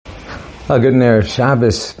Good Erev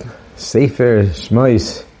Shabbos, Sefer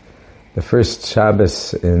Shmos, the first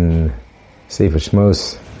Shabbos in Sefer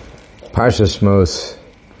Shmos, Parsha Shmos,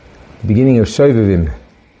 beginning of Shovavim.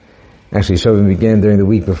 Actually, Shovavim began during the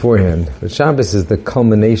week beforehand, but Shabbos is the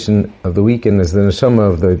culmination of the week and is the neshama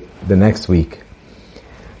of the next week.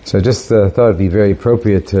 So I just thought it'd be very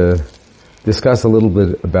appropriate to discuss a little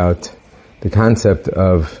bit about the concept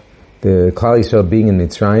of the Klal Yisrael being in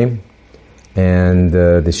Mitzrayim and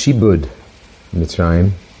the Shibud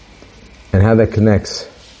Mitzrayim, and how that connects.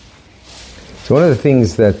 So one of the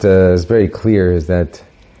things that is very clear is that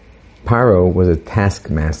Paro was a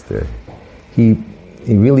taskmaster. He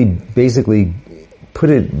really basically put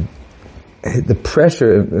the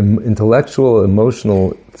pressure, intellectual,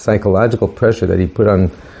 emotional, psychological pressure that he put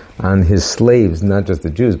on his slaves, not just the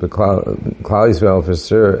Jews, but Klal Yisrael for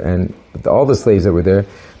sure, and all the slaves that were there,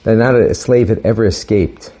 that not a slave had ever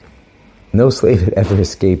escaped. No slave had ever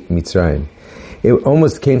escaped Mitzrayim. It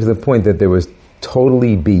almost came to the point that there was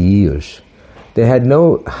totally biyush. They had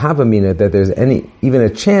no havamina that there's even a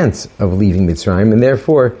chance of leaving Mitzrayim, and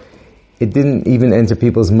therefore it didn't even enter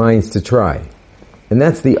people's minds to try. And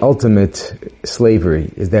that's the ultimate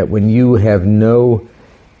slavery, is that when you have no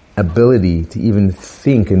ability to even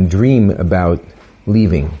think and dream about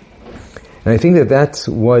leaving. And I think that that's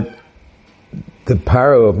what the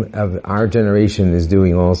Paro of our generation is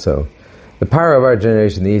doing also. The Paro of our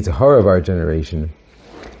generation, the Yetzer Hara of our generation,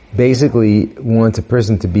 basically wants a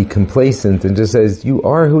person to be complacent and just says, you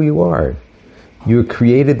are who you are. You're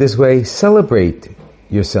created this way. Celebrate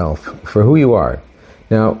yourself for who you are.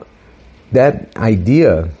 Now, that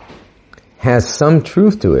idea has some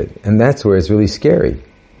truth to it, and that's where it's really scary.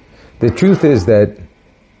 The truth is that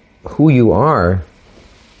who you are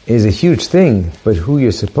is a huge thing, but who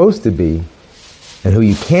you're supposed to be and who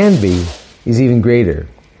you can be is even greater.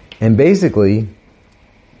 And basically,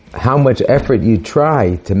 how much effort you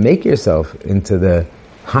try to make yourself into the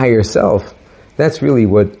higher self, that's really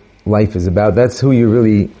what life is about. That's how you're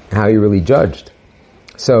really judged.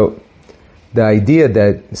 So, the idea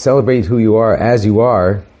that celebrate who you are as you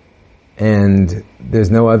are, and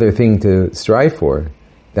there's no other thing to strive for,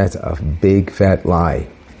 that's a big fat lie.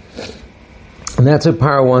 And that's what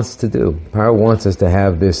Paro wants to do. Paro wants us to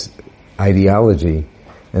have this ideology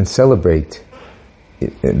and celebrate.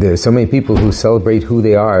 There's so many people who celebrate who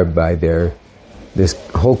they are by this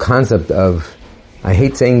whole concept of, I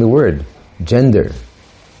hate saying the word, gender.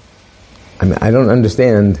 I mean, I don't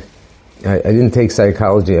understand. I didn't take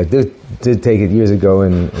psychology. I did take it years ago,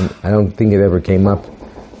 and I don't think it ever came up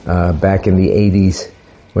back in the 80s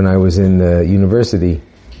when I was in university.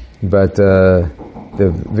 But the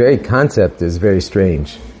very concept is very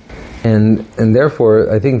strange. And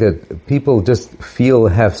therefore, I think that people just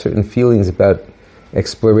have certain feelings about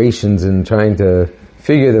explorations and trying to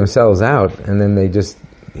figure themselves out, and then they just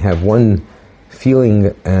have one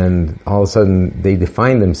feeling, and all of a sudden they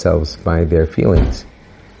define themselves by their feelings.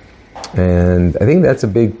 And I think that's a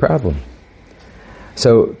big problem.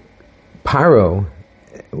 So Paro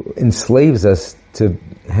enslaves us to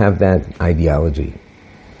have that ideology.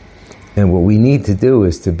 And what we need to do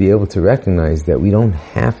is to be able to recognize that we don't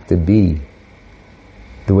have to be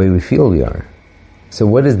the way we feel we are. So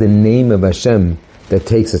what is the name of Hashem that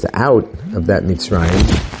takes us out of that Mitzrayim?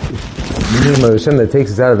 The name of Hashem that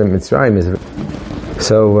takes us out of the Mitzrayim is...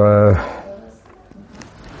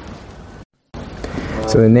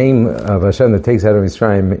 So the name of Hashem that takes us out of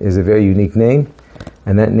Mitzrayim is a very unique name,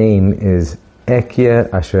 and that name is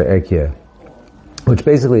Ekyeh Asher Ekyeh, which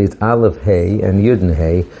basically is Aleph Hey and Yud and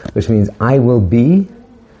Hey, which means I will be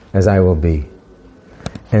as I will be.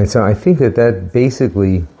 And so I think that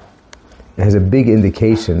basically has a big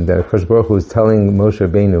indication that HaKadosh Baruch Hu is telling Moshe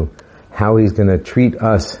Rabbeinu how he's going to treat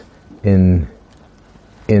us in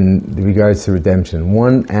regards to redemption.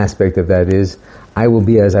 One aspect of that is, I will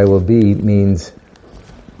be as I will be means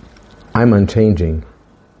I'm unchanging.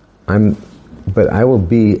 But I will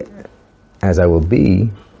be as I will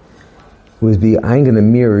be I'm going to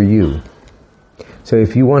mirror you. So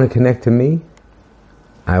if you want to connect to me,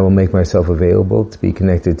 I will make myself available to be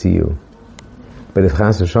connected to you. But if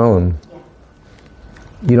Chas v'Shalom,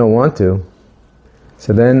 you don't want to,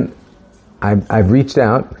 so then I've reached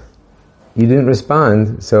out, you didn't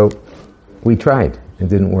respond, so we tried, it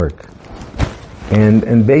didn't work.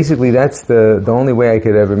 And basically that's the only way I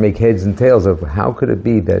could ever make heads and tails of how could it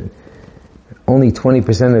be that only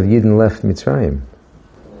 20% of Yidden left Mitzrayim?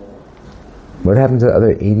 What happened to the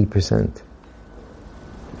other 80%?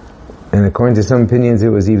 And according to some opinions, it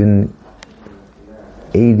was even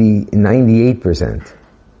 98%.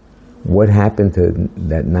 What happened to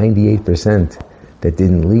that 98% that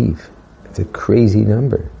didn't leave? It's a crazy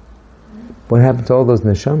number. What happened to all those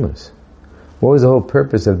neshamas? What was the whole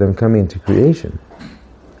purpose of them coming into creation?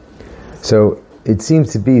 So it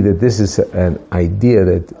seems to be that this is an idea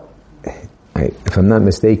that, if I'm not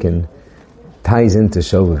mistaken, ties into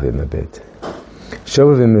Shovavim a bit.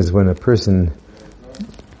 Shovavim is when a person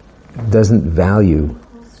doesn't value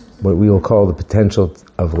what we will call the potential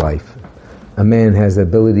of life. A man has the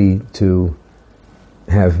ability to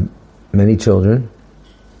have many children,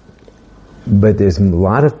 but there's a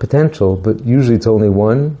lot of potential, but usually it's only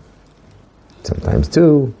one, sometimes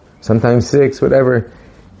two, sometimes six, whatever,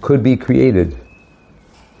 could be created.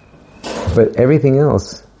 But everything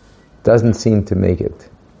else doesn't seem to make it.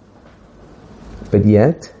 But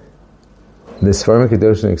yet, the Sfarim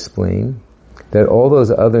Kedoshim explain that all those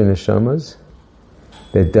other neshamas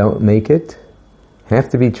that don't make it have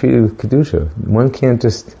to be treated with kedusha. One can't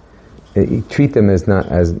just treat them as not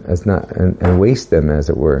and waste them, as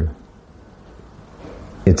it were.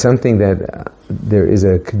 It's something that there is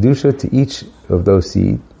a kedusha to each of those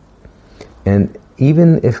seed, and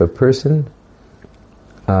even if a person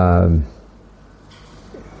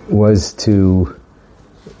was to,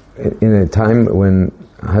 in a time when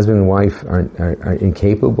husband and wife are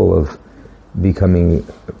incapable of becoming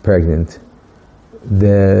pregnant,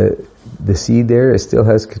 the seed there still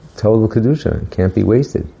has total kedusha; it can't be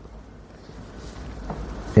wasted.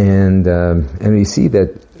 And we see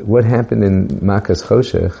that what happened in Makas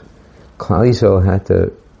Choshech, Klal Yisrael had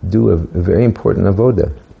to do a very important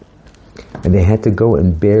avoda, and they had to go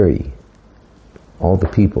and bury all the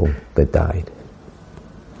people that died.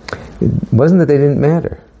 It wasn't that they didn't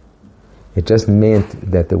matter. It just meant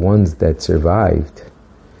that the ones that survived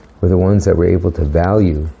were the ones that were able to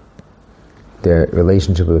value their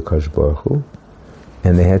relationship with the Kodesh Baruch Hu,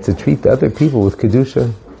 and they had to treat the other people with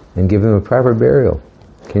kedusha and give them a proper burial.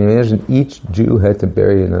 Can you imagine? Each Jew had to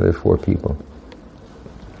bury another 4 people.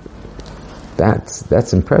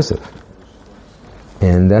 That's impressive,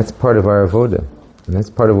 and that's part of our avoda, and that's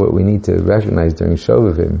part of what we need to recognize during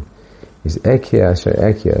Shovavim. Is Ekia Asher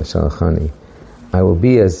Ekia Shalachani. I will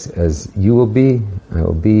be as you will be. I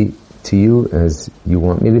will be to you as you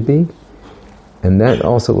want me to be. And that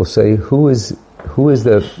also will say who is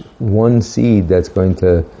the one seed that's going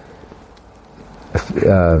to,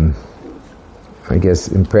 I guess,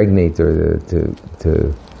 impregnate or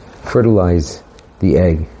to fertilize the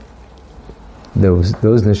egg. Those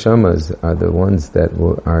neshamas are the ones that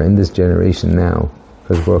are in this generation now,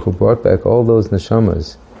 because Baruch Hu brought back all those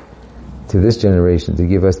neshamas to this generation to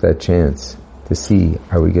give us that chance to see,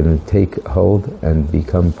 are we going to take hold and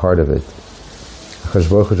become part of it. Because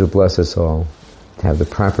Baruch Hu should bless us all to have the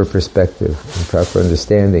proper perspective and proper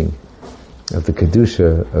understanding of the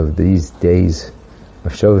kedusha of these days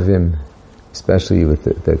of Shovavim, especially with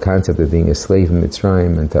the concept of being a slave in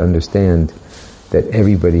Mitzrayim, and to understand that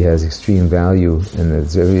everybody has extreme value and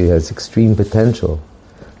that everybody has extreme potential.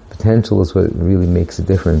 Potential is what really makes a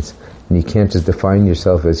difference, and you can't just define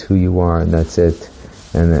yourself as who you are and that's it,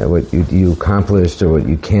 and what you accomplished or what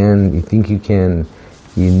you think you can.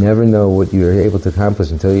 You never know what you're able to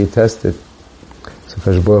accomplish until you test it. So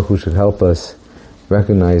Kadosh Baruch Hu should help us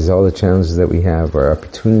recognize all the challenges that we have are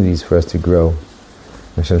opportunities for us to grow.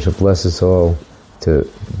 Hashem should bless us all to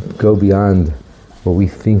go beyond what we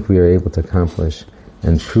think we are able to accomplish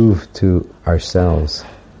and prove to ourselves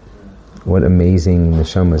what amazing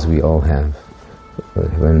neshamas we all have.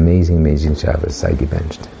 An amazing, amazing Shabbos. Side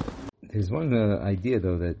benched. There's one idea,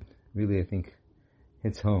 though, that really I think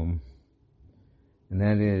hits home, and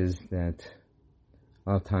that is that a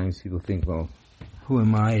lot of times people think, well, who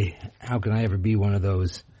am I? How can I ever be one of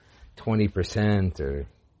those 20%? Or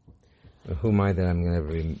who am I that I'm going to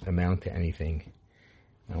ever amount to anything?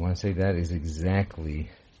 I want to say that is exactly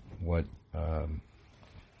what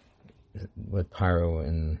Paro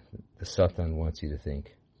and the Satan wants you to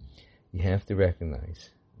think. You have to recognize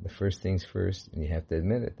the first things first, and you have to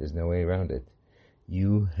admit it. There's no way around it.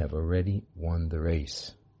 You have already won the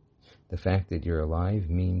race. The fact that you're alive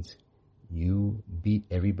means you beat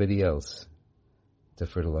everybody else to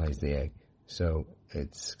fertilize the egg. So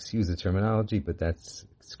excuse the terminology, but it's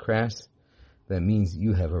crass. That means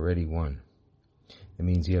you have already won. It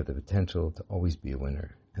means you have the potential to always be a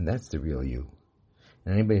winner. And that's the real you.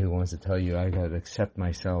 And anybody who wants to tell you, I got to accept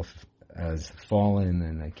myself as fallen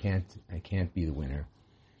and I can't be the winner,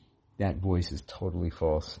 that voice is totally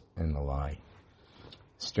false and a lie.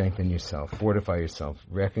 Strengthen yourself, fortify yourself,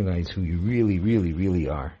 recognize who you really, really, really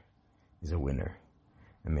are, is a winner.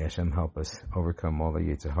 And may Hashem help us overcome all the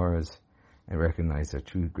Yetzer Haras and recognize our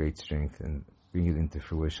true great strength and bring it into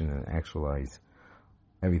fruition and actualize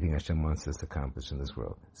everything Hashem wants us to accomplish in this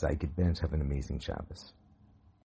world. Zayikid Bench, have an amazing Shabbos.